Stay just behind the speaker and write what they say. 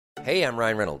Hey, I'm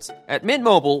Ryan Reynolds. At Mint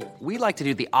Mobile, we like to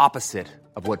do the opposite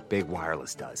of what Big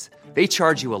Wireless does. They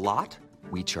charge you a lot,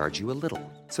 we charge you a little.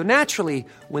 So naturally,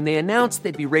 when they announced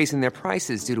they'd be raising their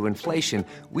prices due to inflation,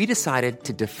 we decided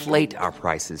to deflate our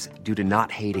prices due to not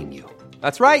hating you.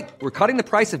 That's right. We're cutting the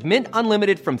price of Mint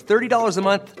Unlimited from $30 a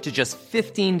month to just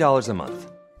 $15 a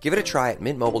month. Give it a try at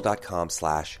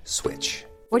mintmobile.com/switch.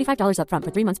 $45 up front for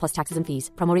 3 months plus taxes and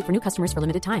fees. Promo rate for new customers for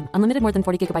limited time. Unlimited more than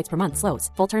 40 gigabytes per month. Slows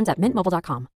full terms at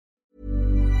mintmobile.com.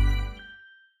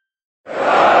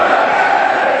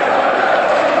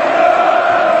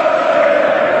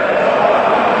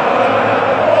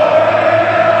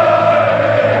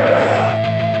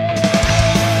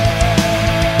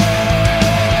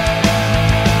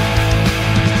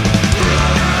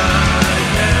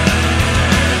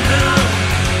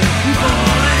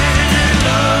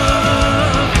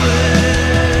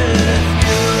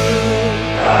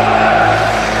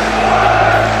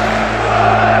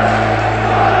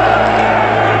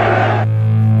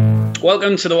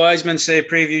 Welcome to the Wise Men Say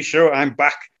preview show. I'm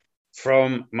back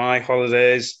from my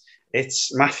holidays.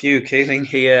 It's Matthew Keeling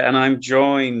here, and I'm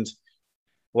joined,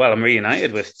 I'm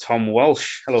reunited with Tom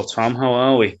Walsh. Hello, Tom. How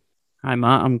are we? Hi,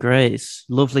 Matt. I'm great. It's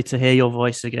lovely to hear your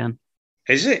voice again.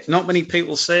 Is it? Not many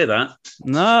people say that.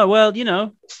 No, well,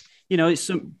 it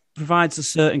provides a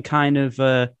certain kind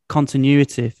of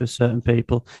continuity for certain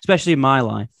people, especially in my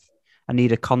life. I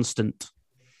need a constant.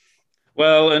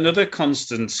 Well, another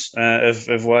constant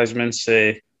of Wise Men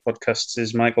Say podcasts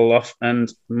is Michael Loff,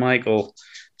 and Michael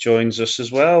joins us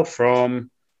as well from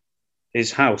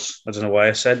his house. I don't know why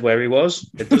I said where he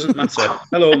was. It doesn't matter.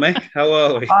 Hello, Mick. How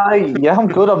are we? Hi. Yeah, I'm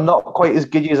good. I'm not quite as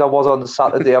giddy as I was on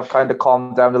Saturday. I've kind of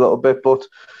calmed down a little bit, but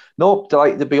no,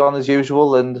 delighted to be on as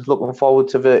usual and looking forward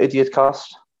to the Idiot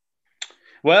Cast.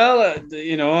 Well, I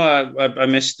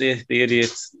missed the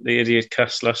idiot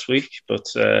cast last week, but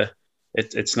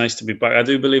it's nice to be back. I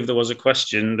do believe there was a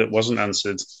question that wasn't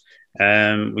answered.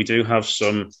 We do have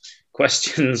some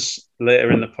questions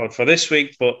later in the pod for this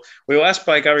week, but we were asked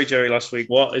by Gary Jerry last week,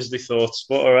 what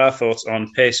are our thoughts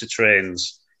on pacer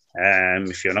trains?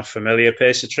 If you're not familiar,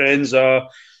 pacer trains were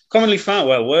commonly found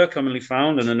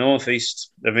in the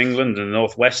northeast of England and the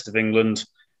northwest of England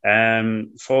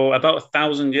for about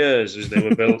 1,000 years, as they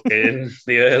were built in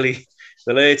the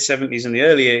late 70s and the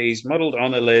early 80s, modelled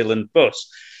on a Leyland bus.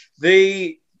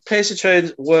 The pacer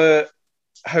trains were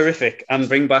horrific and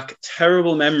bring back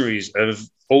terrible memories of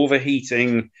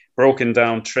overheating, broken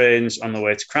down trains on the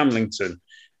way to Cramlington.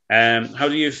 How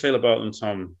do you feel about them,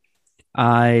 Tom?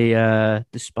 I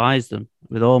despise them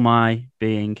with all my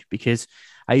being because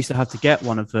I used to have to get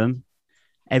one of them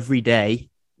every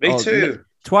day. Me too.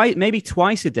 Maybe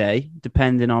twice a day,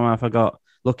 depending on if I got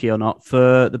lucky or not,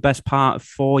 for the best part of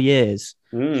 4 years.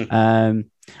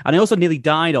 And I also nearly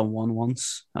died on one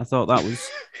once. I thought that was...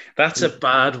 That's a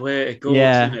bad way to go,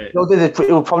 yeah. isn't it? No,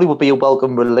 it probably be a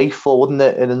welcome relief, wouldn't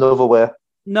it, in another way?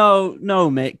 No,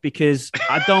 Mick, because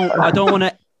I don't want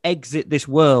to exit this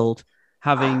world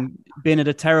having been at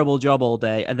a terrible job all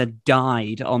day and then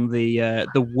died on the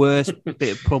worst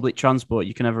bit of public transport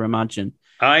you can ever imagine.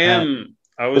 The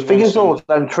thing is, though,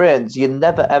 on trains, you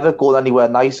never ever go anywhere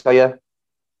nice, are you?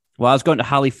 Well, I was going to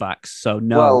Halifax, so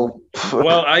no.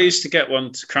 Well, I used to get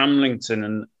one to Cramlington,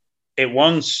 and it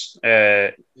once,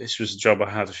 this was a job I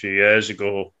had a few years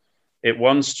ago, it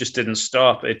once just didn't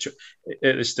stop. At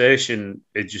the station,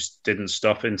 it just didn't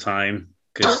stop in time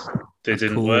because they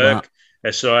didn't work.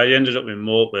 So I ended up in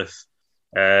Morpeth,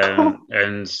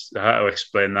 and I had to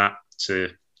explain that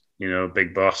to,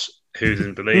 Big Boss, who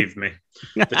didn't believe me.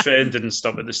 The train didn't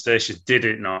stop at the station, did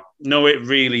it not? No, it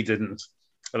really didn't.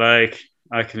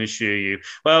 I can assure you.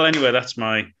 Well, anyway, that's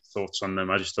my thoughts on them.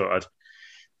 I just thought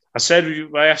I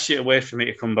asked you to wait for me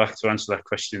to come back to answer that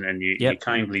question, and you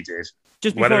kindly did.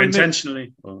 Just whether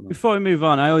intentionally. Before we move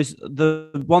on, the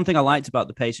one thing I liked about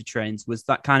the pacer trains was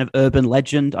that kind of urban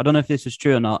legend. I don't know if this was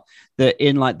true or not. That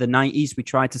in the 90s, we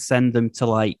tried to send them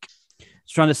to a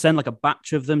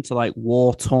batch of them to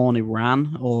war-torn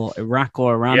Iran or Iraq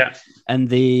or Iran. Yeah. And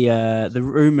the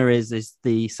rumor is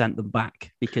they sent them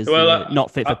back because they're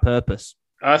not fit for purpose.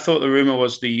 I thought the rumor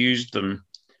was they used them,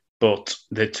 but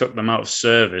they took them out of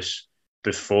service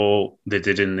before they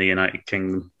did in the United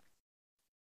Kingdom.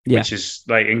 Yeah. Which is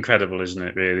incredible, isn't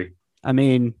it, really? I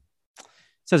mean, it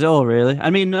says it all, really. I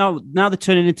mean, now they're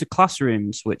turning into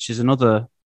classrooms, which is another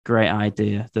great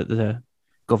idea that the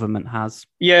government has.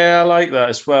 Yeah, I like that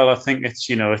as well. I think it's,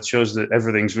 it shows that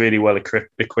everything's really well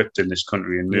equipped in this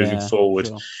country and moving forward.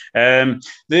 Sure.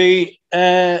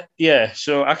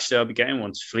 So actually I'll be getting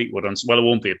one to Fleetwood it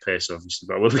won't be a pace, obviously,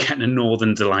 but I will be getting a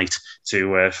Northern Delight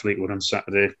to Fleetwood on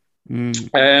Saturday.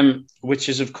 which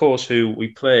is, of course, who we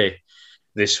play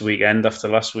this weekend after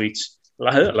last week's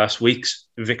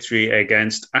victory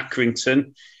against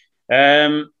Accrington.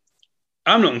 I'm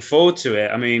looking forward to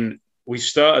it. I mean, we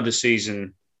started the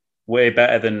season way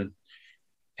better than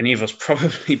any of us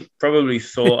probably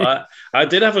thought. I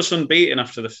did have us unbeaten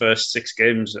after the first 6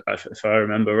 games, if I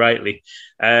remember rightly,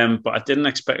 but I didn't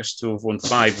expect us to have won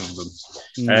 5 of them.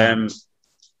 No.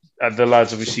 The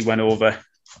lads obviously went over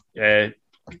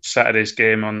Saturday's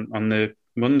game on the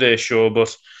Monday show,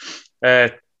 but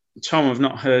Tom, I've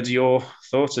not heard your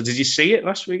thoughts. Did you see it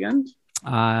last weekend?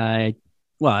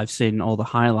 I've seen all the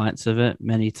highlights of it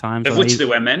many times. Of which there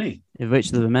were many.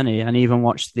 And even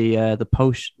watched the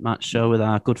post-match show with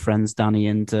our good friends Danny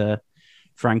and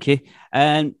Frankie.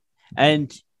 And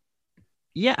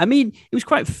yeah, I mean, it was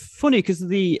quite funny because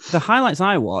the highlights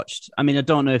I watched, I mean, I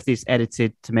don't know if this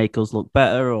edited to make us look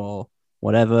better or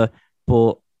whatever,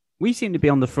 but we seem to be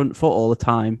on the front foot all the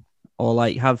time or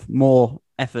like have more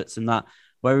efforts than that.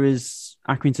 Whereas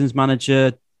Accrington's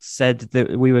manager said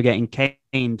that we were getting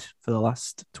caned for the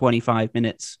last 25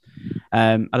 minutes.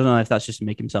 I don't know if that's just to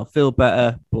make himself feel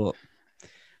better, but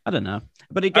I don't know.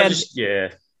 But again,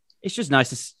 it's just nice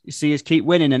to see us keep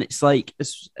winning. And it's like,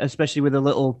 especially with a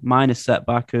little minor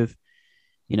setback of,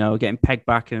 getting pegged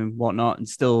back and whatnot and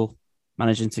still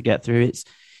managing to get through. It's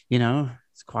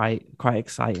quite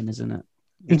exciting, isn't it?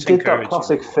 He did that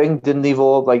classic thing, didn't he,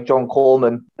 though, like John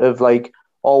Coleman, of like,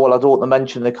 oh, well, I don't want to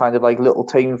mention the kind of like little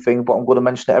team thing, but I'm going to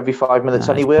mention it every 5 minutes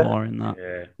anyway. It's boring,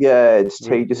 that. Yeah, it's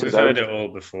tedious. We've heard it all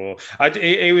before.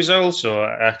 It was also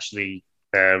actually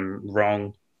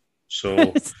wrong.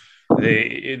 So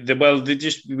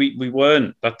we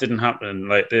weren't. That didn't happen.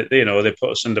 Like they put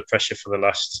us under pressure for the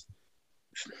last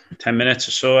 10 minutes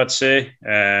or so, I'd say.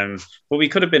 But we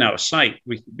could have been out of sight.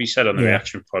 We said on the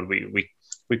reaction pod we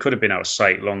could have been out of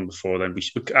sight long before then.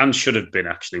 And should have been,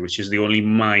 actually, which is the only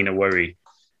minor worry.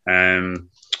 We're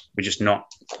just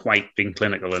not quite being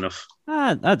clinical enough.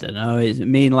 I don't know. I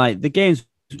mean, like the games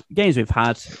we've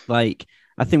had, like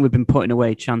I think we've been putting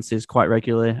away chances quite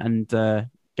regularly. And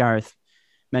Gareth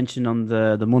mentioned on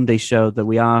the Monday show that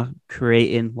we are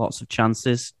creating lots of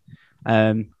chances.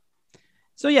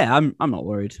 So yeah, I'm not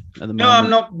worried at the moment. No, I'm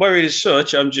not worried as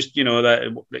such. I'm just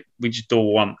that we just don't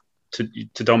want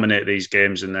to dominate these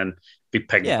games and then be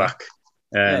pegged back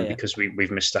because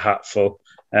we've missed a hatful.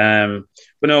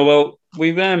 But no, well,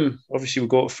 we've obviously we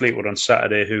go to Fleetwood on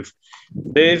Saturday.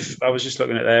 I was just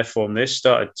looking at their form. They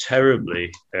started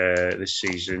terribly this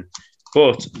season,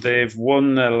 but they've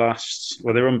won their last.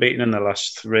 Well, they're unbeaten in their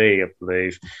last 3, I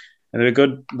believe, and they had a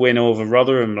good win over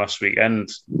Rotherham last weekend,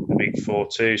 the big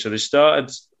 4-2. So they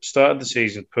started the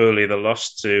season poorly. They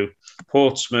lost to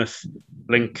Portsmouth,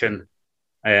 Lincoln,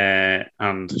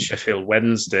 and Sheffield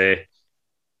Wednesday,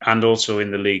 and also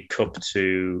in the League Cup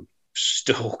to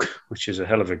Stoke, which is a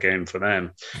hell of a game for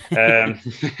them.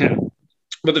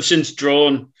 But they've since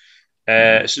drawn.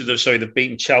 They've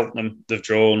beaten Cheltenham. They've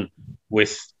drawn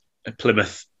with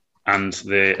Plymouth, and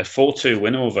a 4-2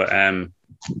 win over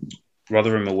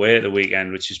Rotherham away at the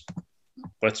weekend, which is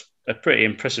a pretty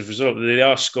impressive result. They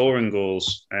are scoring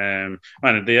goals. They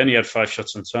only had 5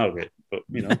 shots on target, but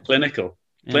clinical.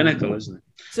 Clinical, isn't it?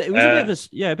 So it was a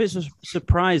bit of a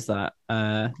surprise that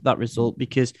result,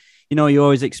 because you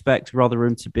always expect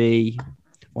Rotherham to be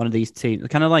one of these teams,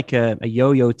 kind of like a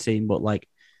yo-yo team, but like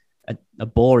a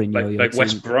boring yo-yo like team.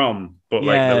 West Brom, but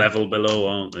like the level below,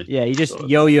 aren't they? Yeah, you just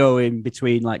yo-yo in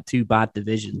between like 2 bad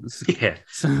divisions. Yeah,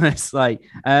 so it's like,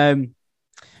 but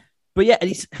yeah,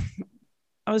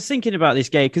 I was thinking about this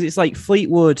game because it's like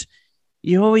Fleetwood.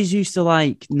 You always used to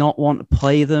like not want to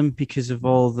play them because of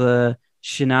all the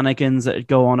shenanigans that would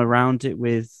go on around it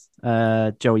with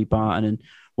Joey Barton and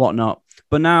whatnot,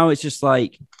 but now it's just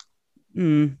like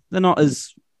they're not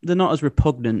as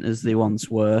repugnant as they once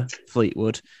were,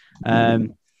 Fleetwood,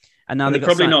 and now they're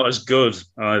probably not as good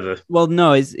either. Well,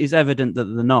 no, it's evident that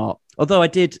they're not. Although I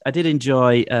did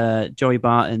enjoy Joey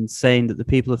Barton saying that the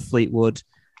people of Fleetwood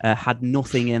had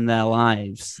nothing in their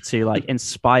lives to like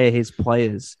inspire his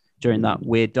players during that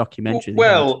weird documentary.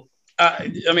 Well, I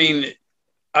mean,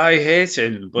 I hate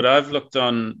him, but I've looked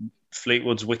on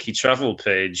Fleetwood's Wiki Travel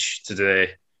page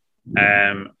today,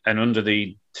 and under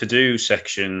the to-do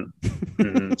section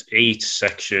and eat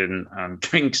section and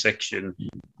drink section,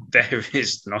 there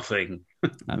is nothing.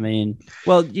 I mean,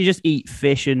 well, you just eat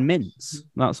fish and mince.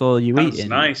 That's all you eat. That's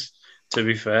nice, to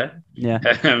be fair. Yeah.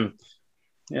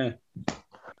 Yeah.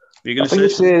 I think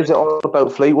it says it all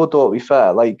about Fleetwood, though, to be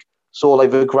fair. Like, So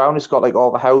like the ground, it's got like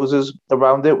all the houses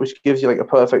around it, which gives you like a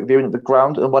perfect view into the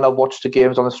ground. And when I've watched the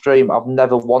games on the stream, I've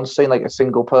never once seen like a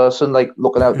single person like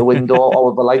looking out the window or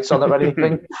with the lights on or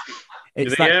anything.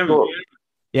 It's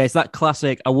it's that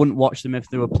classic. I wouldn't watch them if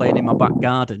they were playing in my back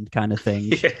garden kind of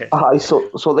thing. Yeah. So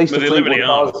at least the Fleetwood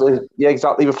Dars,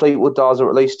 exactly. The Fleetwood Dars are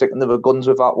at least sticking to the guns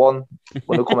with that one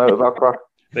when they come out of that crack.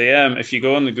 If you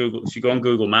go on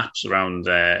Google Maps around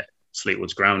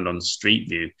Fleetwood's ground on Street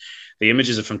View, the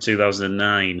images are from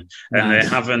 2009, and they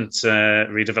haven't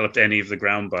redeveloped any of the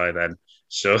ground by then.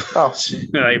 So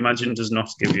I imagine does not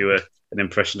give you an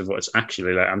impression of what it's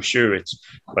actually like. I'm sure it's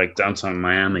like downtown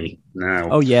Miami now.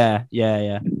 Oh yeah.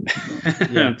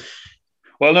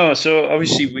 Well, no. So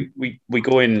obviously we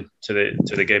go into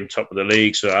the game top of the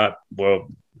league. So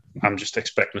I'm just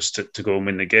expecting us to go and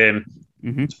win the game.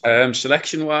 Mm-hmm.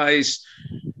 Selection wise,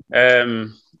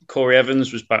 Corey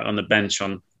Evans was back on the bench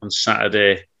on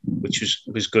Saturday, which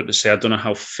was good to see. I don't know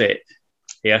how fit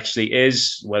he actually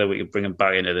is, whether we could bring him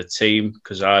back into the team,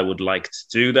 because I would like to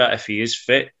do that if he is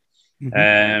fit. Mm-hmm.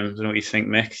 I don't know what you think,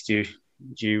 Mick.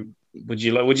 Would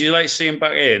you like to see him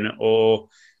back in, or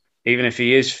even if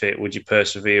he is fit, would you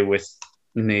persevere with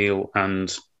Neil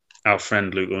and our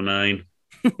friend Luke O'Nien?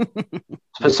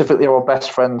 Specifically, our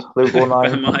best friend Luke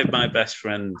O'Nien. my best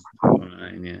friend Luke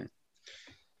O'Nien, yeah.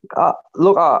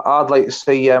 I'd like to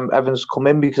see Evans come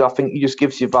in because I think he just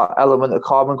gives you that element of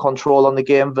calm and control on the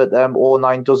game that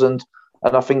O'Nien doesn't.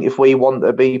 And I think if we want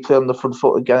to be playing on the front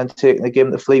foot again and taking the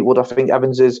game to Fleetwood, I think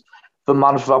Evans is the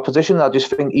man for that position. I just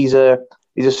think he's a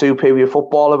superior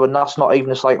footballer, and that's not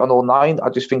even a slight on O'Nien. I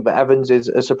just think that Evans is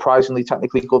a surprisingly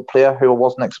technically good player who I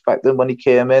wasn't expecting when he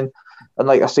came in. And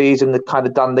like I say, he's in the kind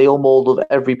of Dan Neil mould of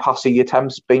every pass he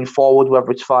attempts being forward,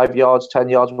 whether it's 5 yards, 10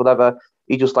 yards, whatever.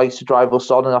 He just likes to drive us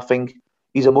on, and I think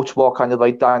he's a much more kind of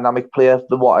like dynamic player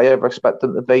than what I ever expect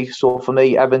him to be. So for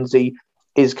me, Evans, he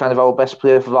is kind of our best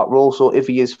player for that role. So if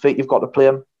he is fit, you've got to play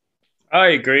him. I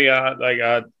agree.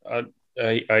 I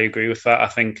agree with that. I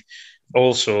think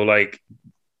also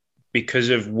because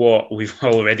of what we've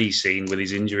already seen with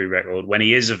his injury record, when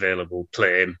he is available,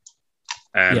 play him.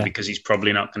 Because he's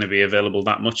probably not going to be available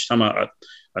that much time. I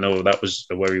know that was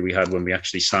a worry we had when we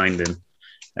actually signed him.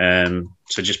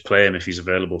 So just play him if he's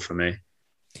available for me.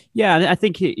 Yeah, I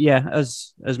think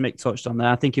as Mick touched on there,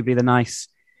 I think it'd be the nice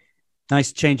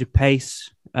change of pace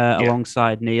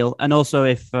alongside Neil, and also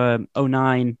if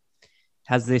O'Nien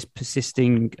has this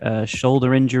persisting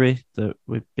shoulder injury that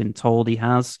we've been told he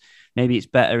has, maybe it's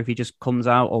better if he just comes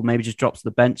out or maybe just drops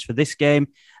the bench for this game.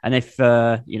 And if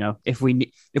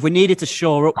we needed to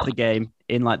shore up the game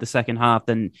in like the second half,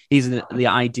 then he's the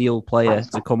ideal player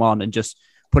to come on and just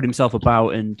put himself about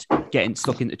and getting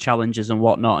stuck into challenges and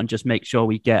whatnot and just make sure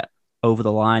we get over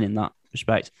the line in that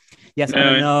respect. Yes,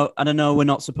 and I know we're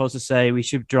not supposed to say we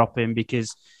should drop him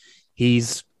because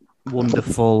he's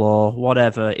wonderful or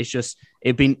whatever. It's just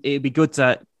it'd be good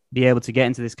to be able to get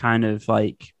into this kind of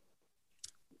like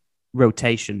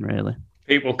rotation, really.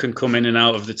 People can come in and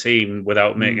out of the team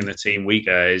without making the team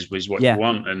weaker is what you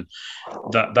want, and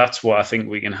that's what I think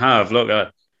we can have.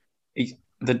 Look,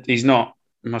 he's not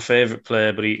my favourite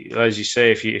player, but he, as you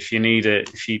say, if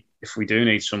we do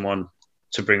need someone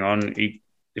to bring on,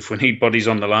 if we need bodies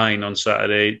on the line on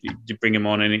Saturday, you bring him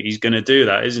on, and he's going to do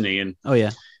that, isn't he? And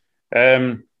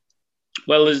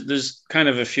well, there's kind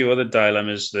of a few other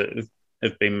dilemmas that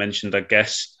have been mentioned, I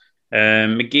guess.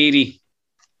 McGeady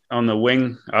on the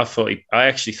wing, I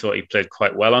actually thought he played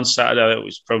quite well on Saturday. It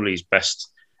was probably his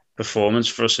best performance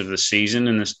for us of the season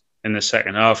in the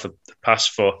second half. The pass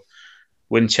for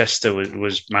Winchester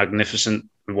was magnificent.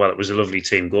 Well, it was a lovely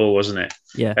team goal, wasn't it?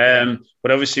 Yeah.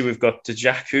 But obviously we've got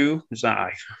Diaku. Is that?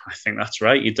 I think that's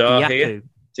right.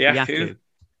 Diaku.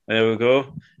 There we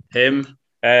go. Him.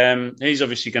 He's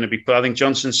obviously going to be. I think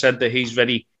Johnson said that he's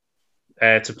ready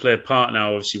to play a part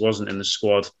now. Obviously, wasn't in the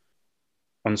squad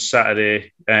on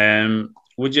Saturday.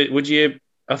 Would you?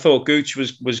 I thought Gooch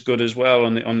was good as well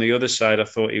on the other side. I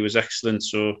thought he was excellent.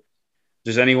 So,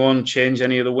 does anyone change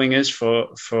any of the wingers for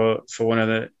one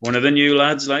of the new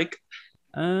lads? I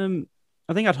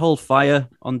think I'd hold fire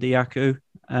on Diaku.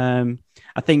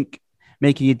 I think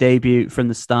making your debut from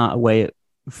the start away at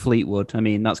Fleetwood. I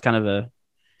mean, that's kind of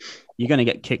you're going to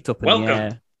get kicked up in the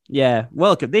air. Yeah,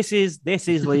 welcome. This is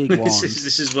League One.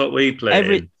 this is what we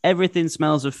play. Everything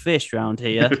smells of fish round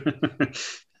here.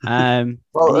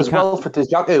 Well, as well for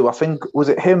Diaku, I think, was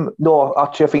it him? No,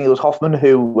 actually, I think it was Hoffman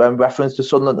who referenced the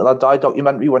Sunderland Till I Die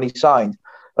documentary when he signed.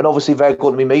 And obviously, they're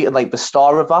going to be meeting like the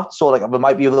star of that. So like, they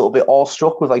might be a little bit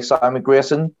awestruck with like Simon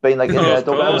Grayson being like in their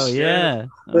dugout. Oh yeah.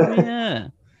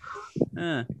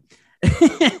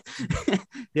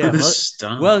 Yeah,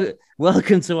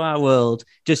 welcome to our world.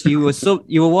 Just you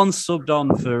were once subbed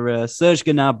on for Serge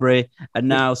Gnabry, and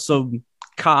now some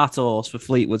cart horse for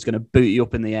Fleetwood's going to boot you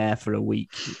up in the air for a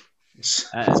week. So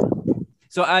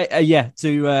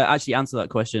to actually answer that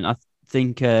question, I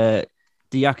think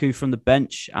Diaku from the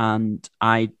bench, and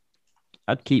I'd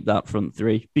keep that front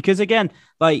three because again,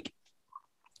 like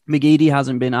McGeady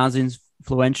hasn't been as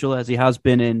influential as he has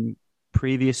been in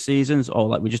previous seasons, or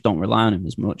like we just don't rely on him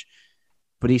as much.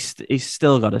 But he's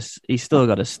still got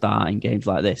to start in games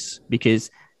like this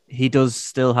because he does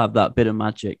still have that bit of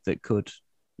magic that could,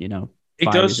 fire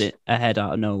it ahead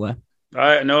out of nowhere.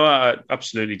 It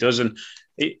absolutely does, and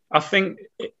I think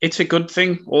it's a good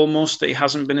thing almost that he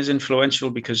hasn't been as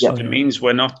influential because it means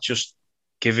we're not just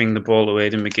giving the ball away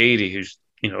to McGeady, who's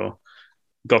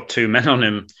got two men on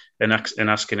him and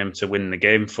asking him to win the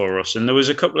game for us. And there was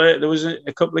a couple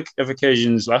of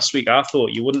occasions last week I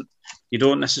thought you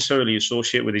don't necessarily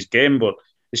associate with his game, but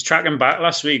his tracking back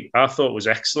last week I thought was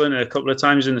excellent. And a couple of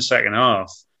times in the second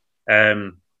half,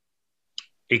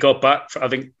 he got back, I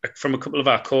think, from a couple of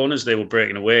our corners they were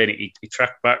breaking away, and he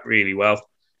tracked back really well,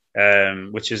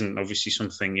 which isn't obviously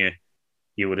something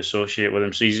you would associate with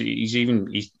him. So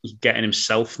he's getting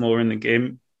himself more in the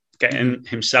game, getting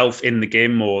himself in the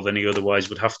game more than he otherwise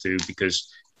would have to, because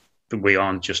we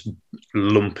aren't just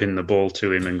lumping the ball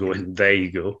to him and going, there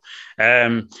you go.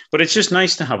 But it's just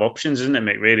nice to have options, isn't it,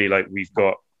 Mick? Really, like we've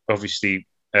got obviously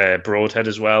Broadhead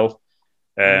as well,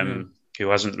 who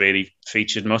hasn't really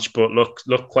featured much, but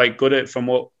look quite good at from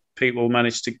what people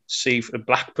managed to see at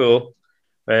Blackpool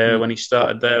when he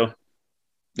started there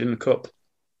in the cup.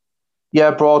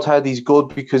 Yeah, Broadhead, he's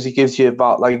good because he gives you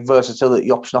that like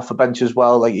versatility option off the bench as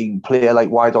well. Like he can play like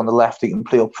wide on the left, he can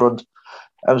play up front.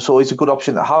 So he's a good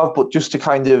option to have. But just to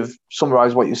kind of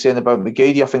summarise what you're saying about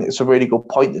McGeady, I think it's a really good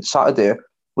point that Saturday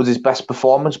was his best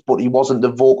performance, but he wasn't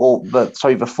the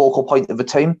focal point of the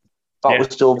team. That was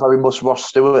still very much Ross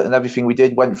Stewart, and everything we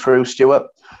did went through Stewart.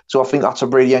 So I think that's a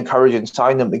really encouraging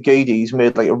sign that McGeady's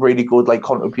made like a really good like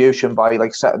contribution by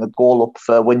like setting a goal up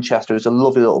for Winchester. It's a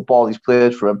lovely little ball he's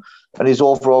played for him, and his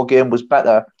overall game was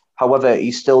better. However,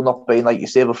 he's still not been, like you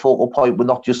say, the focal point. We're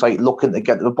not just like looking to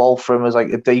get the ball for him as like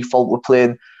a default. We're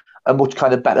playing a much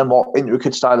kind of better, more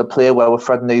intricate style of play where we're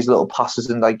threading these little passes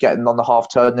and like getting on the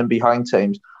half turn and behind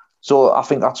teams. So I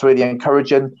think that's really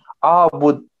encouraging. I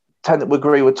would tend to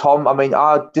agree with Tom. I mean,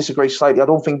 I disagree slightly. I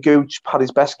don't think Gooch had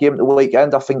his best game at the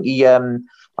weekend. I think he had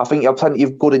plenty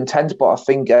of good intent, but I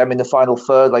think in the final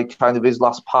third, like kind of his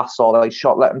last pass or like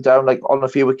shot let him down like on a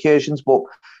few occasions. But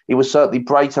he was certainly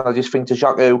bright, and I just think to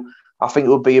Xhaka, I think it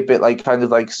would be a bit like kind of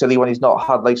like silly when he's not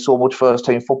had like so much first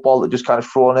team football to just kind of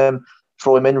throw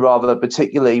him in, rather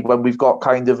particularly when we've got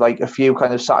kind of like a few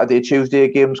kind of Saturday,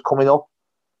 Tuesday games coming up.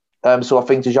 So I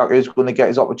think Xhaka is going to get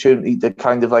his opportunity to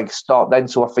kind of like start then.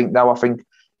 So I think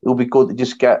it'll be good to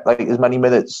just get like as many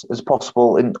minutes as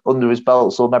possible under his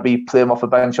belt. So maybe play him off a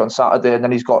bench on Saturday, and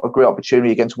then he's got a great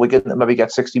opportunity against Wigan to maybe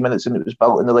get 60 minutes into his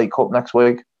belt in the League Cup next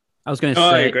week. I was going to say,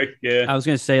 I agree. Yeah, I was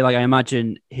going to say, like, I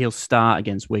imagine he'll start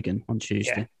against Wigan on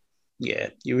Tuesday. Yeah,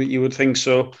 you would think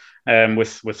so.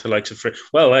 With the likes of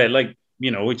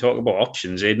we talk about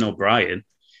options. Aidan O'Brien,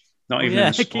 not even in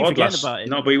the squad last.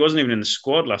 No, but he wasn't even in the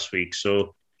squad last week.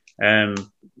 So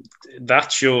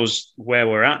that shows where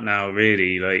we're at now,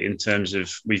 really. Like in terms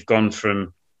of we've gone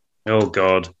from, oh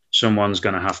God, someone's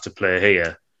going to have to play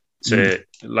here, to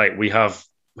like we have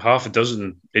half a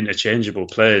dozen interchangeable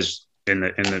players in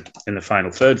the final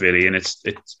third, really, and it's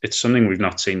something we've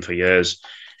not seen for years.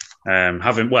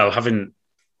 Having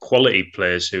quality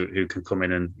players who can come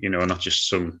in and not just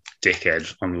some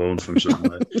dickhead on loan from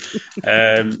somewhere.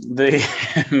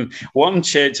 The one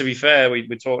change, to be fair, we're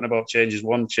talking about changes.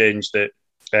 One change that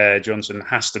Johnson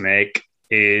has to make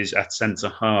is at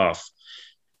centre half,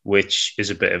 which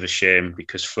is a bit of a shame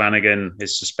because Flanagan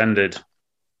is suspended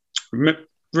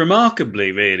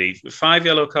remarkably, really. 5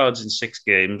 yellow cards in 6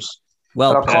 games.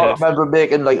 Well, I can't remember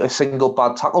making like a single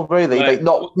bad tackle, really. Like,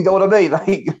 not, you know what I mean?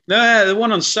 Like, no, the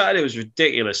one on Saturday was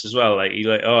ridiculous as well. Like, he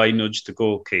nudged the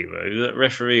goalkeeper. The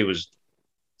referee was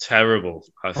terrible,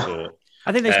 I thought.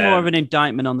 I think there's more of an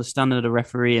indictment on the standard of the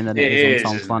referee than it is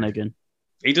on Tom Flanagan.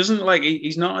 He doesn't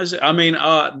he's not as. I mean,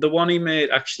 the one he made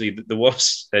actually, there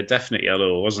was a definite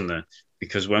yellow, wasn't there?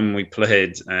 Because when we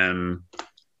played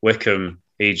Wickham,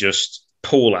 he just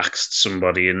poleaxed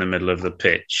somebody in the middle of the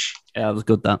pitch. Yeah, that was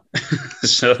good. That.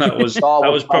 So that was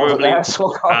probably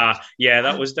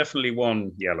that was definitely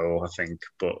one yellow, I think.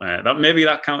 But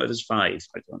that counted as 5.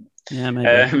 I don't know. Yeah,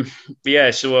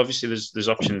 maybe. So obviously there's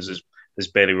options.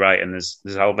 There's Bailey Wright and there's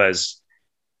Alves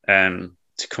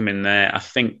to come in there. I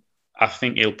think I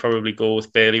think he'll probably go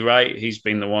with Bailey Wright. He's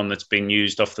been the one that's been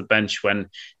used off the bench when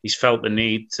he's felt the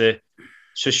need to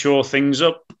shore things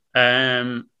up.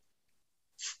 When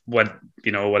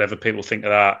whatever people think of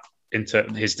that, into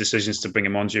his decisions to bring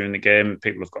him on during the game,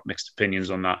 people have got mixed opinions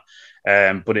on that.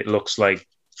 But it looks like,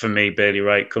 for me, Bailey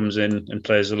Wright comes in and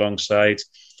plays alongside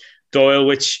Doyle,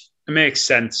 which makes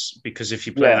sense because if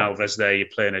you're playing Alves there,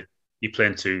 you're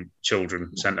playing two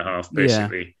children centre half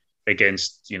basically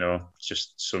against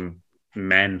just some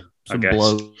men, I guess.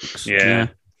 Blokes. Yeah,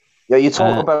 you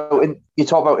talk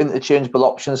about interchangeable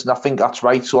options, and I think that's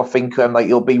right. So I think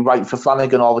it'll be Wright for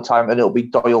Flanagan all the time, and it'll be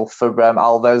Doyle for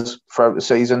Alves throughout the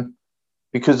season.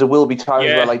 Because there will be times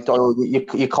where Doyle,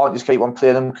 you can't just keep on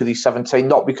playing him because he's 17,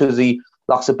 not because he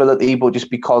lacks ability, but just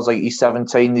because he's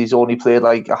 17. He's only played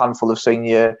a handful of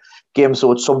senior games,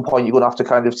 so at some point you're going to have to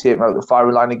kind of take him out of the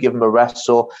firing line and give him a rest.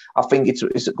 So I think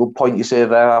it's a good point you say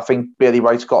there. I think Bailey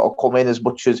Wright's got to come in, as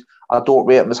much as I don't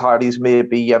rate him as highly as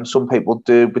maybe some people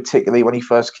do, particularly when he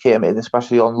first came in,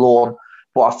 especially on loan.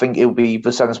 But I think it'll be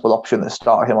the sensible option to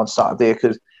start him on Saturday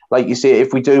because, like you say,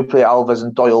 if we do play Alves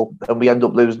and Doyle and we end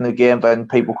up losing the game, then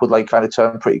people could kind of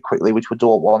turn pretty quickly, which we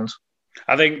don't want.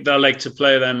 I think they'll like to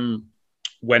play them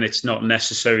when it's not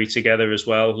necessary together as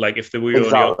well. Like if there were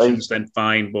only options, then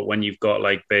fine. But when you've got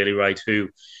Bailey Wright, who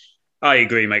I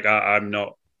agree, Mike, I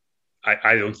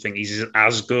don't think he's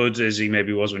as good as he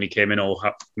maybe was when he came in, or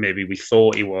maybe we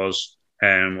thought he was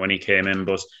when he came in.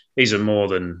 But he's a more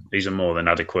than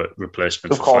adequate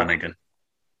replacement for Flanagan.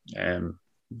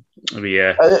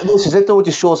 This is it though. It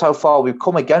just shows how far we've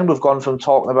come. Again, we've gone from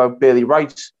talking about Bailey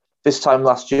Wright this time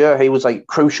last year. He was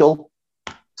crucial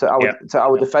to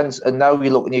our defence, and now you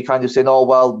look and you're kind of saying, "Oh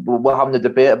well, we're having a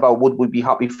debate about would we be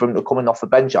happy for him to coming off the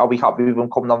bench? Are we happy with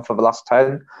him coming on for the last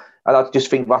 10?" And I just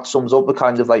think that sums up the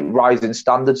kind of rising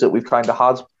standards that we've kind of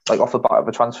had off the back of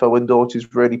a transfer window, which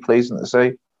is really pleasing to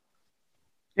see.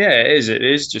 Yeah, it is. It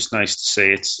is just nice to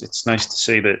see. It's nice to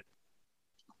see that.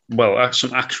 Well,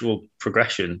 some actual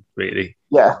progression, really.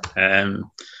 Yeah.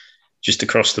 Just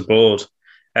across the board.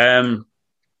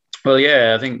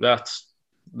 I think that's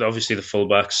obviously the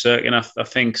fullbacks. And I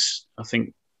think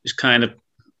he's kind of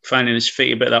finding his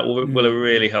feet a bit. That will have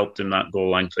really helped him, that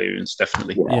goal line clearance,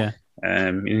 definitely. Yeah.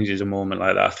 He needs a moment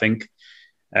like that, I think.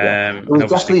 It was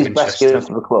definitely his best game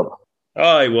for the club.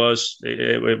 Oh, it was.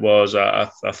 It was. I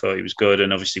thought he was good,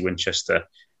 and obviously Winchester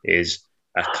is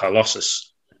a colossus.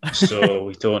 So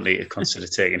we don't need to consider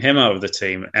taking him out of the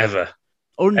team ever.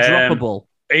 Undroppable.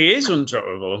 He is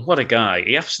undroppable. What a guy.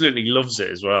 He absolutely loves it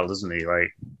as well, doesn't he?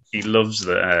 He loves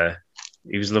that.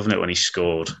 He was loving it when he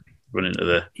scored, running to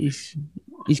the... He's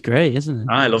great, isn't he?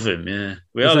 I love him, yeah.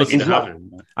 We are lucky to have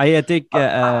him. I did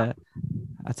get...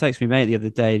 I texted my mate the other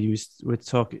day. He was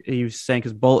saying,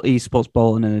 because he supports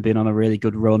Bolton and had been on a really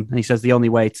good run. And he says the only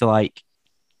way to,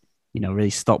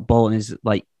 really stop Bolton is,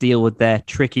 deal with their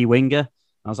tricky winger.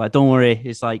 I was like, don't worry.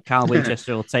 It's Carl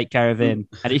Winchester will take care of him.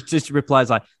 And he just replies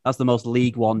that's the most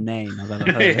League One name I've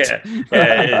ever heard.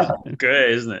 Yeah, it is.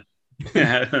 Great, isn't it?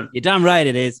 You're damn right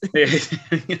it is. I'm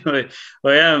going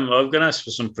to ask for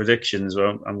some predictions.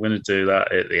 I'm going to do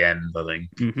that at the end, I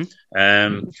think.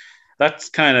 Mm-hmm. That's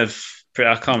kind of...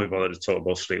 I can't be bothered to talk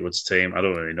about Fleetwood's team. I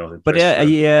don't really know. But are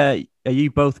you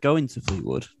both going to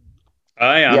Fleetwood?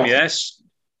 I am, yes.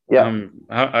 Yeah.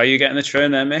 Are you getting the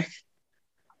train there, Mick?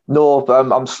 No,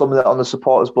 I'm slumming it on the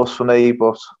supporters bus for me,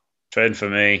 but... Train for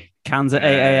me. Cans at 8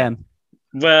 a.m.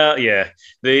 Well, yeah.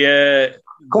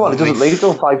 Come on, it doesn't leave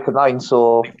till 5 to 9,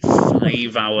 so...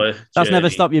 5-hour That's journey. Never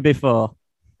stopped you before.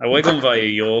 We're going via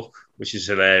York, which is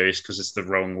hilarious because it's the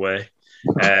wrong way.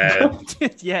 Yeah,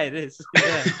 it is.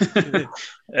 Yeah.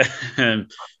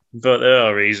 But there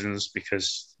are reasons,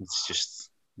 because it's just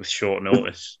with short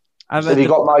notice. Have you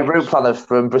got my route planner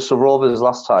from Bristol Rovers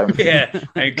last time? Yeah,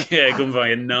 going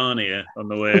via Narnia on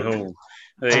the way home.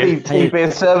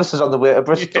 TV services on the way to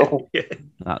Bristol. Yeah.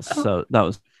 That was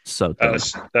so dumb.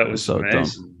 That was so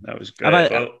amazing. Dumb. That was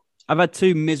great. I've had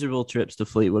 2 miserable trips to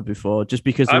Fleetwood before, just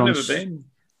because I've never been.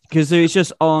 Because it was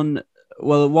just on.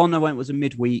 Well, the one I went was a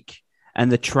midweek, and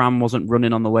the tram wasn't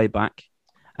running on the way back.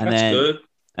 And That's good.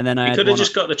 And then I could have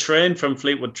just got the train from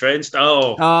Fleetwood train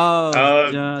station.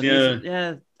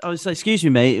 Yeah. I was like, excuse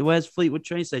me, mate, where's Fleetwood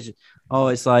train station? Oh,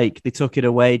 it's they took it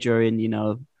away during,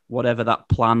 whatever that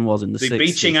plan was in the 60s.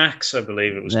 Beaching Axe, I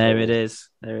believe it was There called. it is.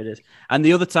 And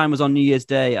the other time was on New Year's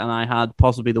Day, and I had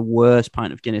possibly the worst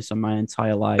pint of Guinness of my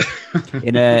entire life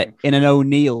in an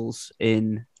O'Neill's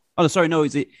in... Oh, sorry, no,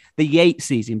 is it the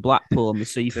Yateses in Blackpool on the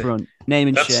seafront? Name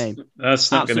and shame.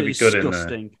 That's not going to be good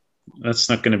disgusting. in there. That's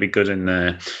not going to be good in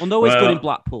there. Well, no, it's good in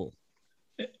Blackpool.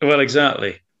 Well,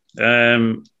 exactly.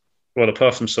 Well,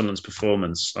 apart from Sunderland's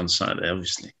performance on Saturday,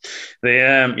 obviously.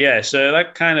 So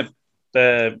that kind of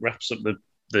wraps up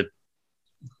the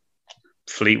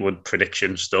Fleetwood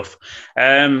prediction stuff.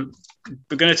 We're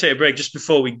going to take a break just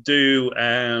before we do.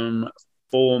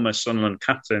 Former Sunderland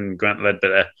captain Grant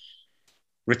Ledbetter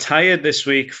retired this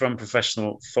week from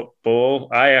professional football.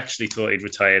 I actually thought he'd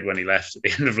retired when he left at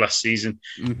the end of last season,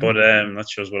 but that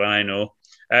shows what I know.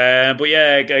 But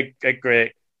yeah, a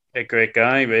great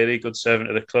guy, really good servant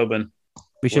of the club, and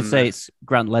we should say it's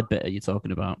Grant Ledbetter you're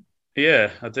talking about.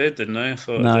 Yeah, I did, didn't I? I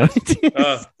thought no. I did.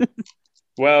 Oh.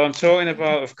 Well, I'm talking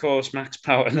about, of course, Max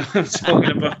Power. No, I'm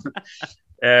talking about,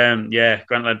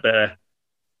 Grant Ledbetter.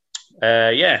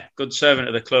 Good servant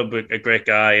of the club, a great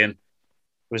guy, and it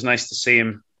was nice to see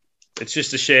him. It's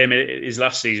just a shame his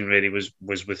last season really was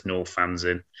with no fans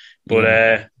in. But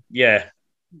a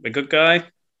good guy.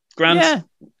 Grant,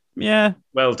 yeah,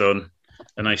 well done.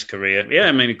 A nice career. Yeah,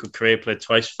 I mean, a good career. Played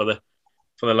twice for the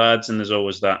lads, and there's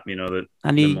always that, the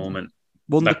moment.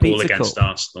 Won that the goal Pizza against Cup.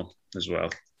 Arsenal as well.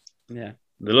 Yeah.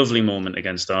 The lovely moment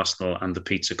against Arsenal and the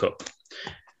Pizza Cup.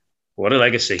 What a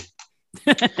legacy.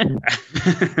 I'll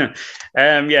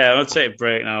take a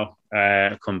break now.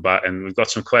 Come back, and we've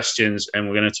got some questions, and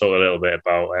we're going to talk a little bit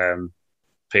about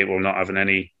people not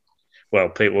having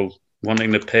people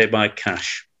wanting to pay by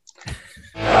cash.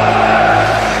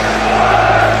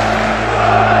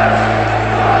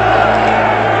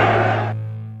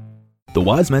 The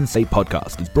Wise Men Say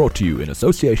podcast is brought to you in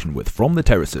association with From the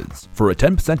Terraces. For a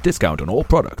 10% discount on all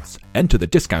products, enter the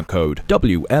discount code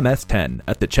WMS10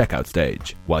 at the checkout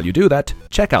stage. While you do that,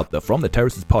 check out the From the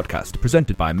Terraces podcast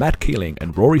presented by Matt Keeling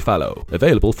and Rory Fallow,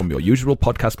 available from your usual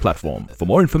podcast platform. For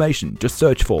more information, just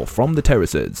search for From the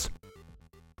Terraces.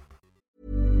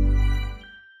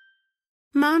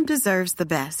 Mom deserves the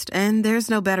best, and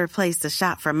there's no better place to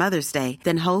shop for Mother's Day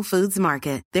than Whole Foods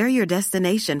Market. They're your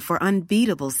destination for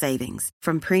unbeatable savings,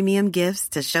 from premium gifts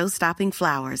to show-stopping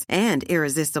flowers and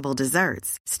irresistible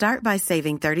desserts. Start by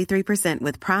saving 33%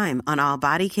 with Prime on all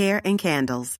body care and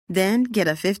candles. Then get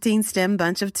a 15-stem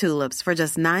bunch of tulips for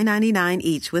just $9.99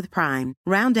 each with Prime.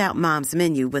 Round out Mom's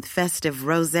menu with festive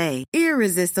rosé,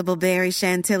 irresistible berry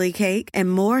chantilly cake,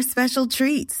 and more special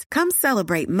treats. Come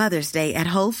celebrate Mother's Day at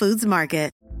Whole Foods Market.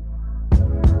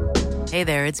 Hey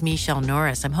there, it's Michelle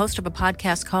Norris. I'm host of a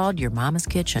podcast called Your Mama's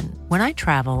Kitchen. When I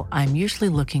travel, I'm usually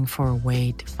looking for a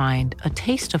way to find a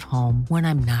taste of home when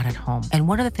I'm not at home. And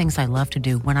one of the things I love to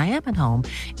do when I am at home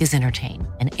is entertain.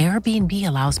 And Airbnb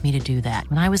allows me to do that.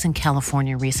 When I was in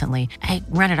California recently, I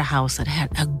rented a house that had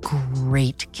a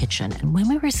great kitchen. And when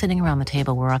we were sitting around the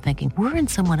table, we were all thinking, we're in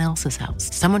someone else's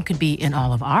house. Someone could be in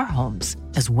all of our homes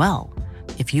as well.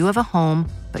 If you have a home,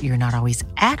 but you're not always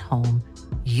at home,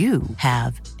 you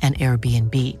have an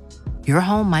Airbnb. Your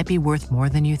home might be worth more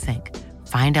than you think.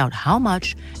 Find out how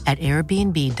much at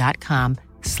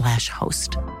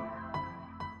airbnb.com/host.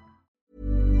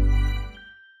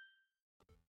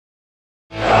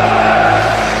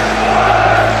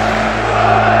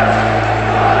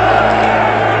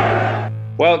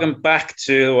 Welcome back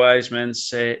to the Wise Men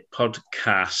Say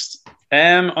podcast.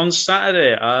 On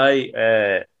Saturday,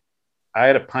 I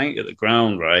had a pint at the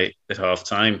ground, right, at half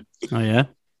time. Oh, yeah?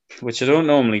 Which I don't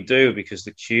normally do because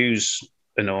the queues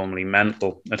are normally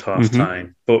mental at half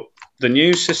time. But the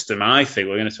new system, I think,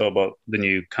 we're going to talk about the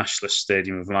new cashless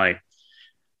Stadium of Light,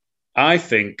 I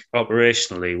think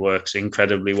operationally works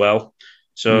incredibly well.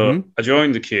 So I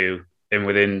joined the queue, and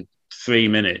within 3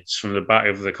 minutes from the back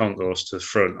of the concourse to the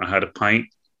front, I had a pint.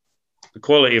 The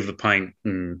quality of the pint,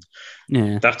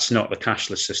 that's not the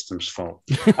cashless system's fault.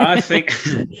 I think,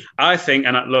 there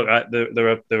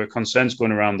are concerns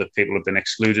going around that people have been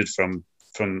excluded from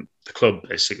the club,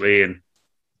 basically. And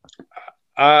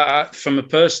from a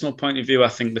personal point of view, I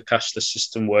think the cashless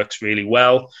system works really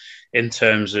well in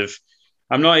terms of,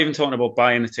 I'm not even talking about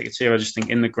buying the tickets here. I just think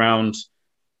in the ground,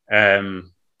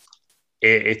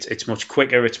 it's much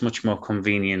quicker. It's much more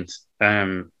convenient.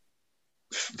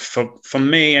 For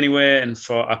me anyway, and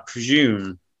for, I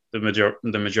presume, the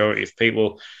majority of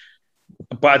people.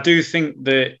 But I do think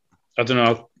that, I don't know,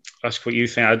 I'll ask what you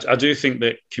think. I do think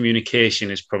that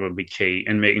communication is probably key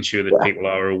in making sure that people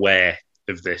are aware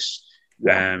of this,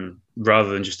 rather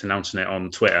than just announcing it on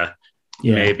Twitter.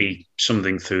 Maybe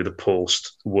something through the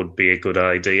post would be a good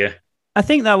idea. I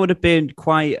think that would have been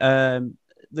quite...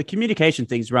 the communication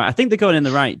thing's right. I think they're going in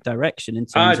the right direction in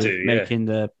terms of making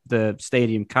the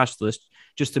stadium cashless,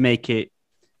 just to make it,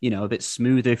 a bit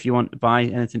smoother if you want to buy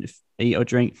anything to eat or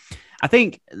drink. I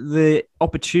think the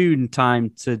opportune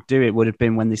time to do it would have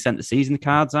been when they sent the season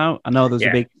cards out. I know there's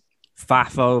a big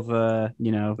faff over,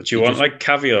 But you want like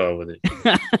caviar with it?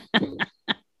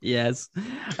 Yes.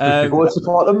 Go and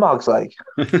support them, Mags, like.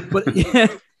 But yeah,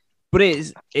 but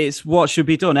it's what should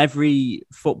be done. Every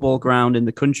football ground in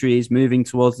the country is moving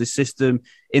towards this system.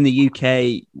 In the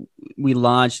UK, we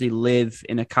largely live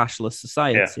in a cashless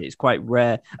society. It's quite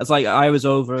rare. It's like I was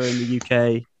over in the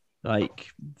UK like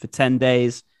for 10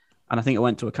 days, and I think I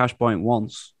went to a cash point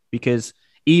once because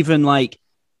even like,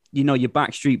 you know, your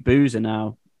backstreet boozer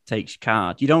now takes your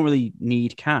card. You don't really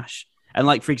need cash. And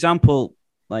like, for example,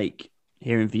 like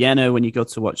here in Vienna, when you go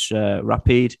to watch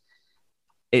Rapid,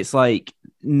 it's like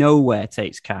nowhere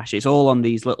takes cash. It's all on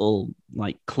these little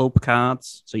like club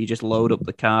cards. So you just load up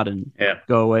the card and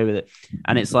go away with it.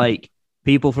 And it's like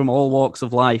people from all walks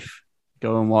of life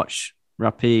go and watch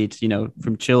Rapid, you know,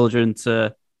 from children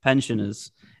to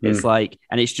pensioners. It's like,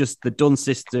 and it's just the done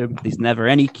system. There's never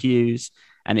any queues,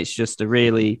 and it's just a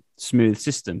really smooth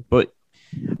system. But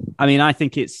I mean, I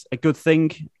think it's a good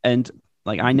thing. And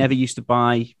like, I never used to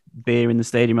buy beer in the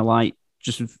Stadium of Light,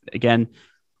 just again,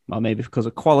 well, maybe because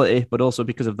of quality, but also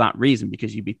because of that reason,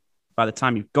 because by the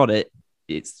time you've got it,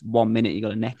 it's 1 minute, you got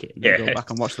to neck it and then go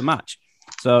back and watch the match.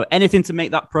 So anything to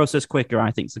make that process quicker, I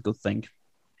think is a good thing.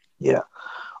 Yeah.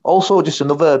 Also, just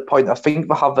another point, I think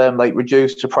they have like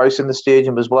reduced the price in the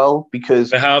stadium as well,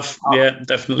 because they have,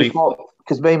 definitely.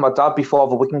 Because me and my dad, before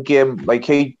the Wigan game, like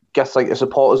he gets like a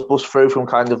supporters bus through from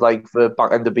kind of like the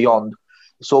back end of beyond.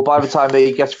 So by the time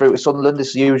he gets through to Sunderland,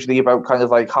 it's usually about kind of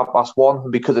like 1:30,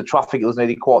 and because of traffic, it was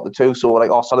nearly 1:45. So we're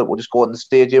like, we'll just go in the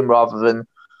stadium rather than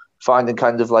finding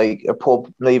kind of like a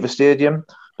pub near the stadium.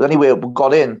 But anyway, we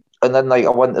got in. And then like I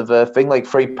went to the thing like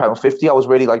 £3.50. I was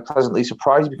really like pleasantly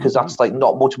surprised because that's like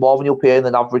not much more than you'll pay in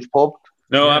an average pub.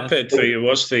 No, I paid £3. It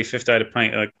was £3.50. I had a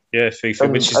pint.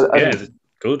 £3.50, which is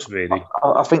good, really.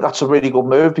 I think that's a really good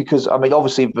move because I mean,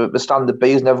 obviously the standard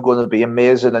beer is never going to be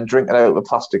amazing, and drinking out of a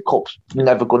plastic cup's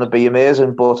never going to be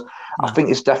amazing. But I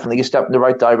think it's definitely a step in the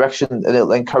right direction, and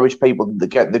it'll encourage people to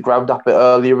get the ground up a bit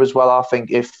earlier as well. I think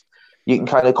if you can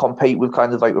kind of compete with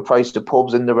kind of like the price of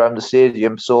pubs in and around the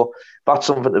stadium. So that's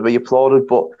something to be applauded.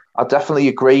 But I definitely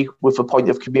agree with the point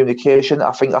of communication.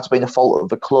 I think that's been a fault of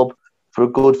the club for a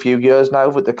good few years now,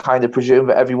 that they kind of presume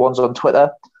that everyone's on Twitter.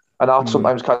 And I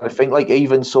sometimes kind of think like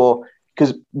even so,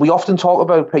 because we often talk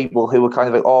about people who are kind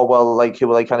of like, who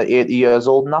are like kind of 80 years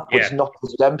old and that, but it's not for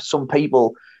them. Some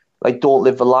people like don't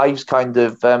live their lives kind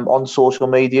of on social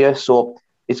media. So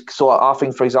I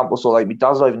think, for example, so like my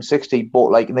dad's not even 60,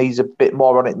 but like he's a bit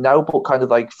more on it now. But kind of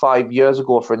like 5 years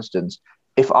ago, for instance,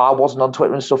 if I wasn't on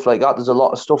Twitter and stuff like that, there's a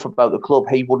lot of stuff about the club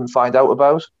he wouldn't find out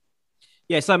about.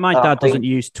 Yeah, it's like my dad doesn't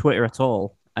use Twitter at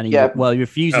all, and he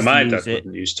refuses to use it.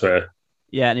 Wouldn't use Twitter.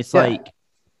 Yeah, and it's like,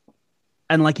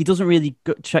 and like he doesn't really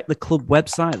check the club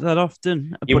website that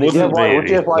often. You wouldn't, why would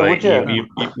you? Why would you?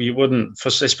 You wouldn't,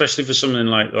 especially for something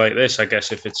like this. I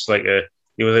guess if it's like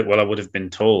you would think, well, I would have been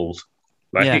told.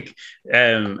 And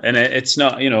it's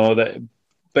not, you know, that,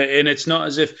 but and it's not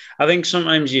as if, I think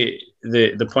sometimes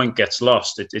the point gets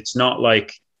lost. It's not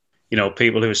like, you know,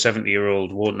 people who are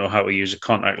 70-year-old won't know how to use a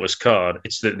contactless card.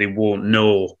 It's that they won't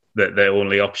know that their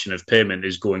only option of payment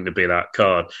is going to be that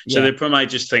card. So they might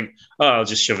just think, I'll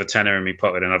just shove a tenner in my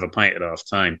pocket and have a pint at half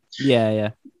time.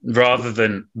 Yeah. Rather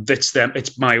than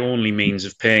it's my only means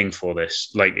of paying for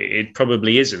this. Like it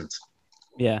probably isn't.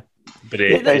 Yeah. But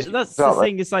that's the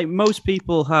thing. It's like most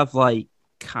people have like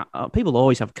people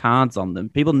always have cards on them.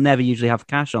 People never usually have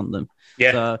cash on them.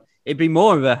 Yeah. So it'd be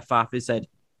more of a faff if it said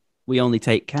we only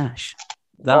take cash.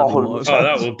 That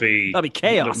would be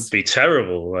chaos. That'd be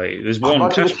terrible. Like there's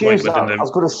one cash point within I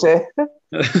was going to say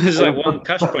there's like one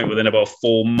cash point within about a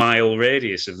 4-mile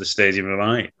radius of the Stadium of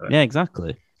Light. Yeah,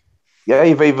 exactly. Yeah,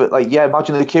 you've even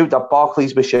imagine the queue that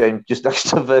Barclays machine just next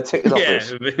to the ticket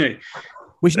office.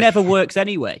 Which never works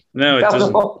anyway. No, it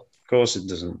doesn't. Of course, it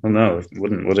doesn't. Well, no, it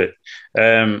wouldn't, would it?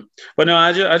 But no,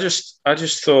 I just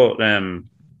thought. I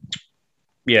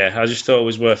just thought it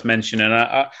was worth mentioning.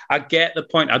 I get the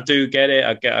point. I do get it.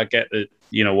 I get the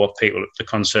the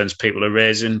concerns people are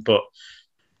raising. But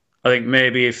I think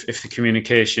maybe if the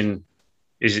communication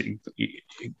is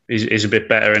a bit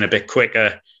better and a bit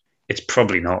quicker, it's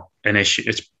probably not an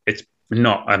issue. It's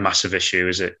not a massive issue,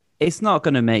 is it? It's not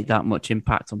going to make that much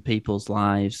impact on people's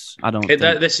lives. I don't think.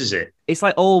 This is it. It's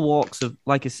like all walks of,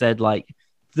 like I said, like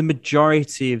the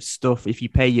majority of stuff, if you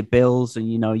pay your bills and,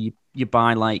 you know, you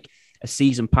buy like a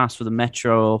season pass for the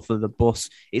metro or for the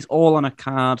bus, it's all on a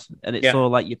card and it's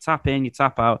all like you tap in, you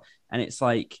tap out. And it's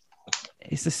like,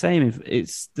 it's the same.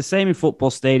 It's the same in football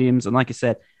stadiums. And like I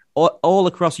said, all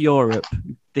across Europe,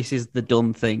 this is the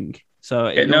done thing. So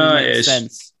it makes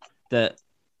sense that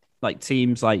like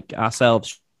teams like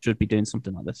ourselves should be doing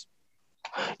something like this.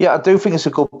 Yeah, I do think it's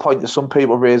a good point that some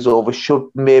people raise over. Should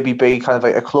maybe be kind of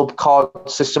like a club card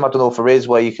system. I don't know if there is,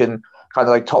 where you can kind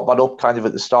of like top that up kind of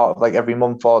at the start of like every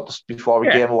month or just before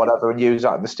a game or whatever, and use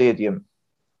that in the stadium.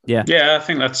 Yeah, I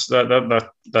think that's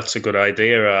a good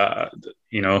idea.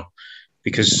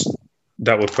 Because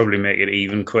that would probably make it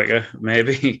even quicker.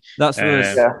 Maybe That's what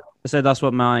I said. That's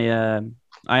what my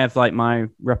I have like my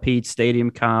Rapid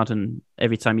Stadium card, and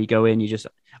every time you go in, you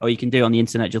can do it on the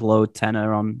internet. Just load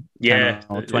tenner on 10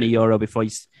 or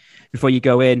 €20 before you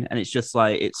go in, and it's just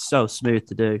like it's so smooth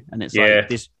to do. And it's like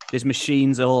there's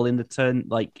machines all in the turn,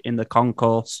 like in the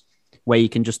concourse, where you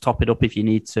can just top it up if you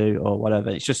need to or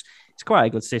whatever. It's quite a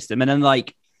good system. And then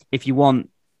like if you want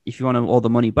all the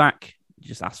money back, you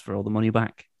just ask for all the money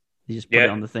back. You just put it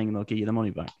on the thing, and they'll give you the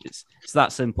money back. It's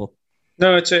that simple.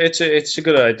 No, it's a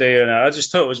good idea, and I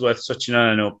just thought it was worth touching on.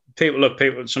 I know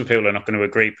some people are not going to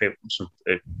agree.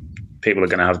 People are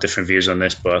going to have different views on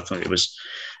this, but I thought it was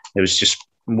just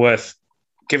worth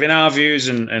giving our views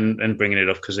and bringing it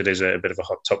up because it is a bit of a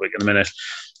hot topic in a minute.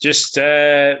 Just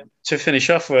to finish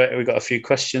off, we got a few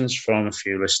questions from a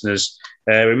few listeners.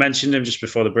 We mentioned him just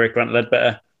before the break. Grant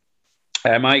Ledbetter.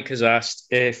 Mike has asked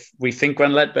if we think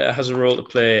Grant Ledbetter has a role to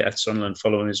play at Sunderland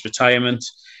following his retirement.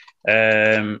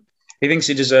 He thinks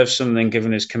he deserves something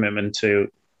given his commitment to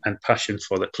and passion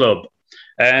for the club.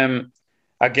 I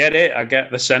get it. I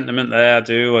get the sentiment there. I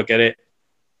do. I get it.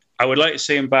 I would like to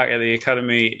see him back at the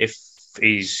academy if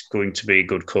he's going to be a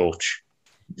good coach.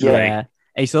 Yeah.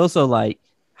 It's also like,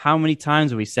 how many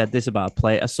times have we said this about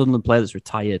a Sunderland player that's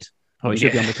retired? Oh, he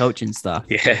should be on the coaching staff.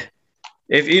 Yeah.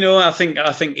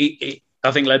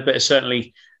 I think Ledbetter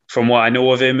certainly, from what I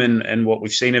know of him and what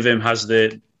we've seen of him, has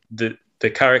the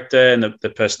character and the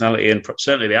personality and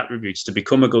certainly the attributes to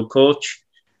become a good coach.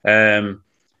 But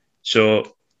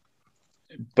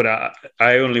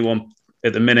I only want,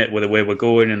 at the minute, with the way we're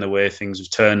going and the way things have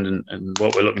turned and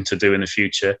what we're looking to do in the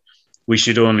future, we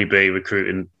should only be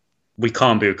recruiting. We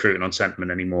can't be recruiting on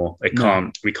sentiment anymore. We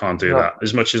can't do that.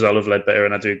 As much as I love Ledbetter,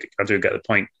 and I do get the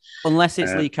point. Unless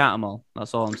it's Lee Cattermole.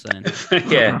 That's all I'm saying.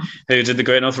 Yeah, who did the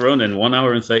Great North Run in 1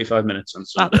 hour and 35 minutes.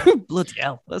 Bloody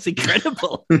hell, that's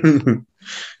incredible.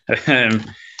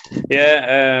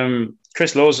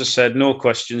 Chris Laws has said, no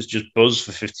questions, just buzz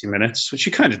for 50 minutes, which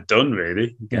you kind of done,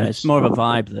 really. Yeah, it's more of a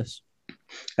vibe, this.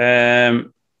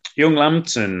 Young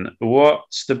Lambton,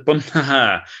 what's the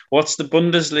Bundesliga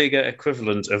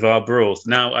equivalent of Arbroath?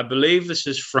 Now, I believe this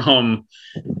is from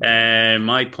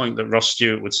my point that Ross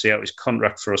Stewart would see out his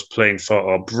contract for us playing for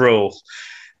Arbroath,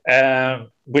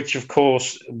 which, of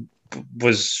course,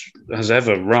 was as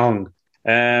ever wrong.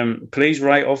 Please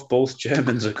write off both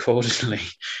Germans accordingly.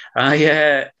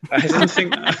 I didn't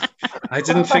think the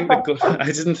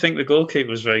goalkeeper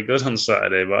was very good on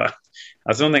Saturday, but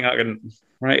I don't think I can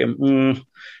write him.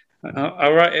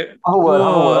 I'll write it. I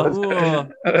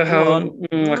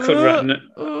could write.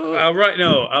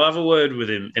 I'll have a word with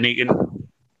him, and he can.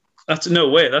 That's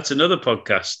another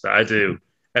podcast that I do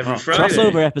every Friday.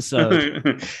 Crossover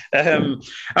episode. I'm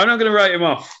not going to write him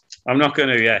off. I'm not going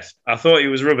to yet. I thought he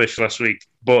was rubbish last week,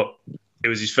 but it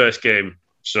was his first game,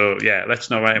 so yeah, let's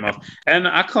not write him off. And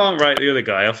I can't write the other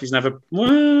guy off. He's never.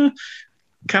 Can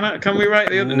we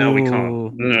write the other? No, we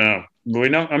can't. No. We're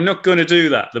not. I'm not going to do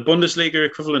that. The Bundesliga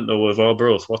equivalent, though, of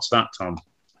Arbroath. What's that, Tom?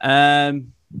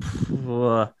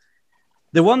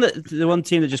 The one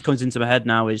team that just comes into my head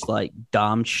now is like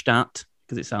Darmstadt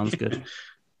because it sounds good.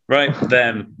 Right,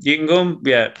 them. You can go.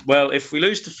 Yeah. Well, if we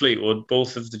lose to Fleetwood,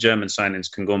 both of the German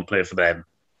signings can go and play for them.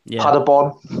 Yeah.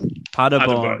 Paderborn.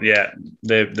 Yeah.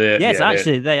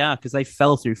 Actually, they are because they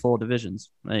fell through 4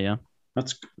 divisions. There you go.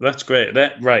 That's great.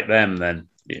 Them then.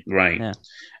 Right. Yeah.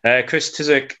 Chris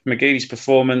Tizik, McGeady's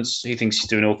performance, he thinks he's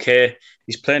doing okay.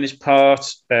 He's playing his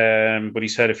part, but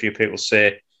he's heard a few people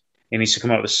say he needs to come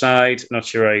out the side. Not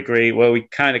sure I agree. Well, we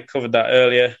kind of covered that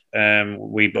earlier.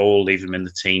 We all leave him in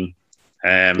the team.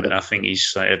 And I think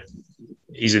his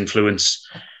influence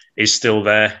is still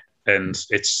there, and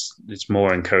it's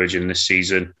more encouraging this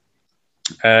season.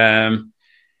 Ryan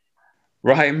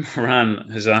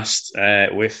Moran has asked,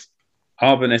 with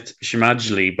Arbonit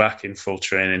Shimajli back in full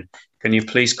training, can you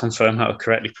please confirm how to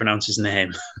correctly pronounce his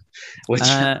name? Which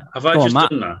have I just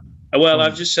done that? Well,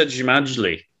 I've just said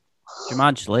Shimajli.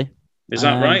 Shimajli. Is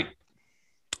that right?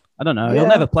 I don't know. Yeah.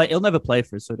 He'll never play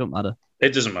for us, so it don't matter.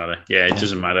 It doesn't matter. Yeah, it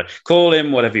doesn't matter. Call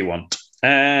him whatever you want.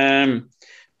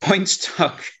 Points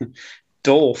target.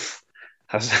 Dolph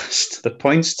has asked the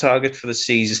points target for the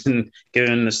season,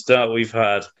 given the start we've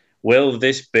had. Will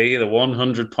this be the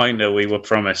 100-pointer we were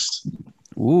promised?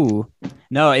 Ooh.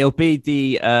 No, it'll be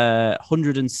the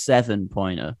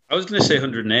 107-pointer. I was going to say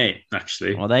 108,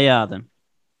 actually. Well, they are then.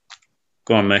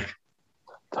 Go on, Mick.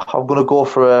 I'm going to go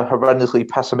for a horrendously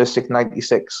pessimistic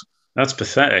 96. That's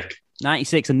pathetic.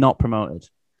 96 and not promoted.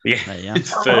 Yeah, Yeah.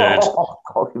 Third.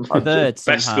 Third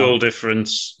somehow. Best goal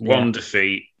difference, one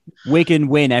defeat. Wigan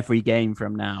win every game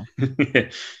from now.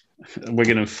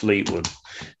 Wigan and Fleetwood.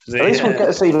 At least we'll get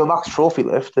to see the Max Trophy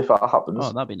lift if that happens.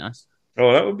 Oh, that'd be nice.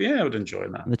 Oh, that would be, I would enjoy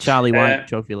that. The Charlie White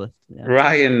trophy lift. Yeah.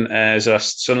 Ryan has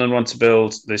asked, Sunderland want to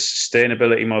build this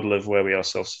sustainability model of where we are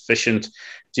self-sufficient.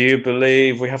 Do you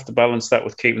believe we have to balance that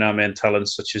with keeping our main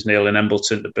talents, such as Neil and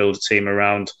Embleton, to build a team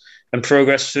around and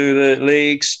progress through the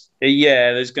leagues?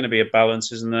 Yeah, there's going to be a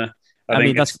balance, isn't there? I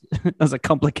mean, that's a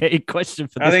complicated question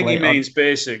for this. I think he means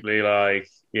basically like,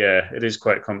 yeah, it is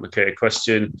quite a complicated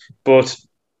question, but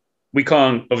we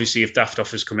can't, obviously, if daft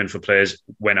offers come in for players,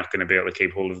 we're not going to be able to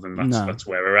keep hold of them. That's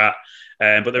where we're at.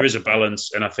 But there is a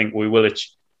balance, and I think we will. I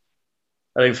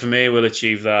think for me, we'll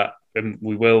achieve that, and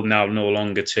we will now no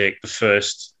longer take the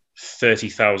first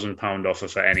 £30,000 offer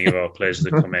for any of our players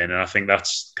that come in, and I think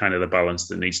that's kind of the balance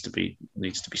that needs to be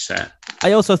set.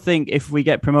 I also think if we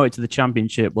get promoted to the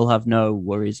Championship, we'll have no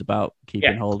worries about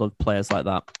keeping hold of players like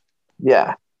that.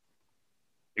 Yeah,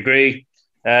 agree.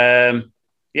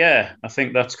 Yeah, I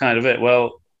think that's kind of it.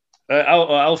 Well,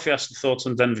 Alfie asked the thoughts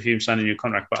on Denver Hume signing a new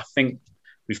contract, but I think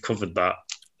we've covered that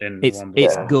in one.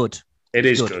 It's good. It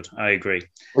is good. I agree.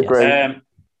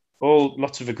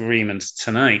 Lots of agreement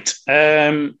tonight.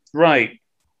 Right.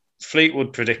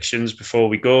 Fleetwood predictions before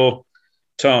we go.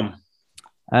 Tom?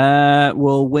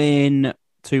 We'll win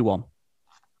 2-1.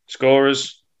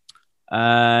 Scorers?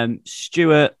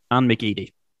 Stewart and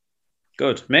McGeady.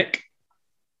 Good. Mick?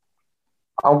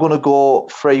 I'm going to go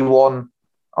 3-1.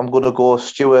 I'm going to go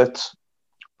Stewart.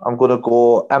 I'm going to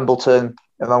go Embleton.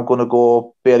 And I'm going to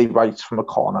go Bailey Wright from a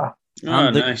corner.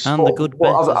 Nice. And the good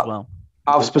bets as well.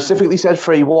 I've specifically said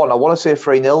 3-1. I want to say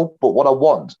 3-0, but what I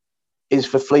want is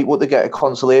for Fleetwood to get a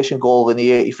consolation goal in the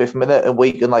 85th minute and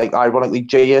we can, ironically,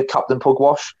 jeer Captain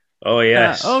Pugwash. Oh,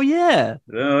 yes. Oh, yeah.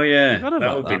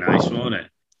 That would be nice, wouldn't it?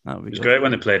 It was great when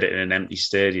they played it in an empty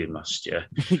stadium last year.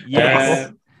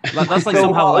 Yes. That's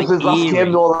somehow last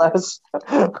game, no less.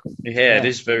 It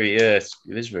is very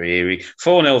eerie.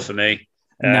 4-0 for me.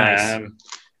 Nice.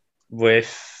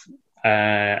 With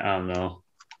I don't know,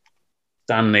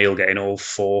 Dan Neil getting all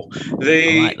four.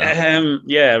 I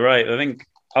think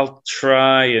I'll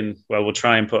try and we'll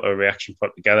try and put a reaction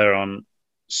pot together on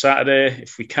Saturday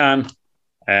if we can,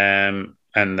 and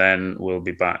then we'll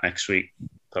be back next week.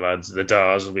 The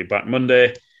Dars will be back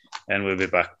Monday, and we'll be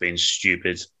back being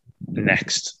stupid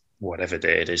next, whatever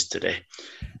day it is today.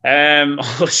 All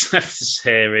that's left to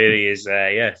say really is,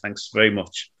 thanks very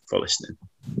much for listening.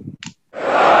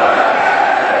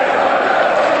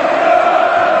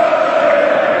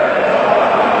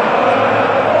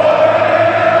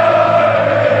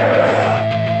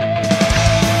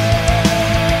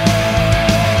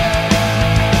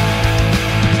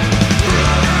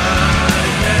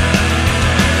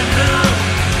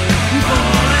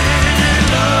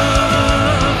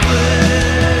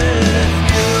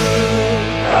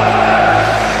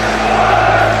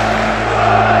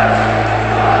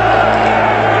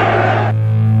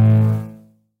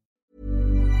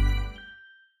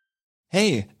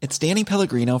 Hey, it's Danny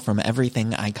Pellegrino from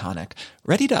Everything Iconic.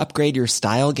 Ready to upgrade your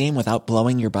style game without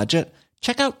blowing your budget?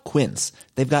 Check out Quince.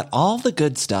 They've got all the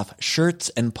good stuff, shirts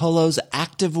and polos,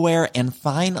 activewear, and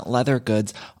fine leather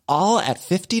goods, all at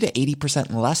 50 to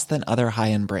 80% less than other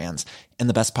high-end brands. And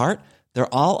the best part?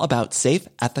 They're all about safe,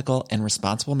 ethical, and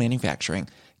responsible manufacturing.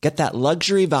 Get that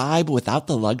luxury vibe without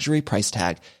the luxury price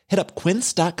tag. Hit up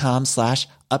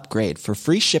quince.com/upgrade for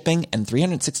free shipping and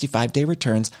 365-day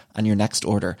returns on your next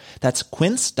order. That's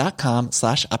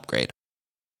quince.com/upgrade.